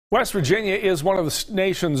West Virginia is one of the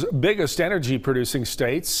nation's biggest energy producing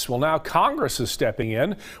states. Well, now Congress is stepping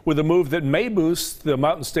in with a move that may boost the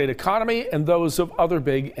Mountain State economy and those of other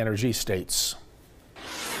big energy states.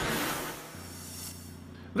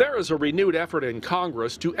 There is a renewed effort in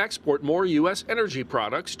Congress to export more U.S. energy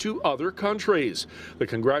products to other countries. The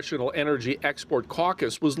Congressional Energy Export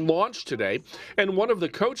Caucus was launched today, and one of the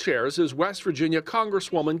co-chairs is West Virginia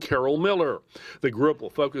Congresswoman Carol Miller. The group will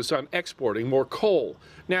focus on exporting more coal,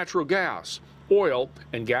 natural gas, oil,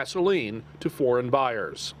 and gasoline to foreign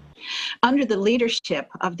buyers. Under the leadership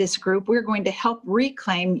of this group, we're going to help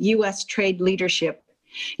reclaim U.S. trade leadership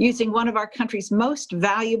using one of our country's most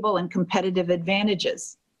valuable and competitive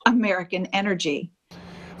advantages, American energy.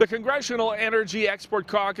 The Congressional Energy Export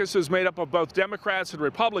Caucus is made up of both Democrats and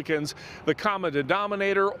Republicans. The common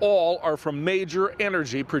denominator, all are from major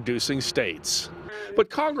energy producing states. But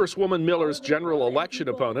Congresswoman Miller's general election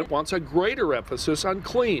opponent wants a greater emphasis on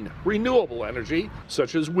clean, renewable energy,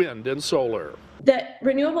 such as wind and solar. The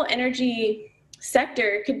renewable energy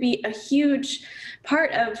sector could be a huge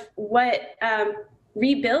part of what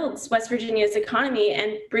rebuilds West Virginia's economy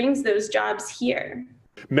and brings those jobs here.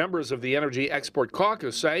 Members of the Energy Export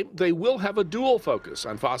Caucus say they will have a dual focus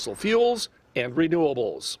on fossil fuels and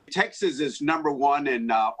renewables. Texas is #1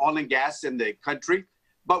 in oil and gas in the country,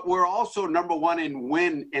 but we're also #1 in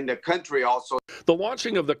wind in the country also. The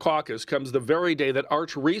launching of the caucus comes the very day that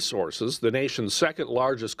Arch Resources, the nation's second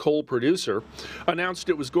largest coal producer, announced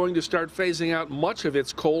it was going to start phasing out much of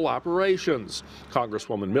its coal operations.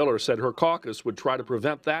 Congresswoman Miller said her caucus would try to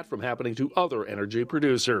prevent that from happening to other energy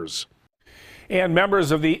producers. And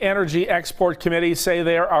members of the Energy Export Committee say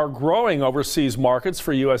there are growing overseas markets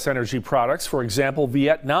for U.S. energy products. For example,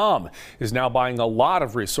 Vietnam is now buying a lot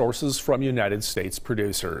of resources from United States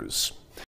producers.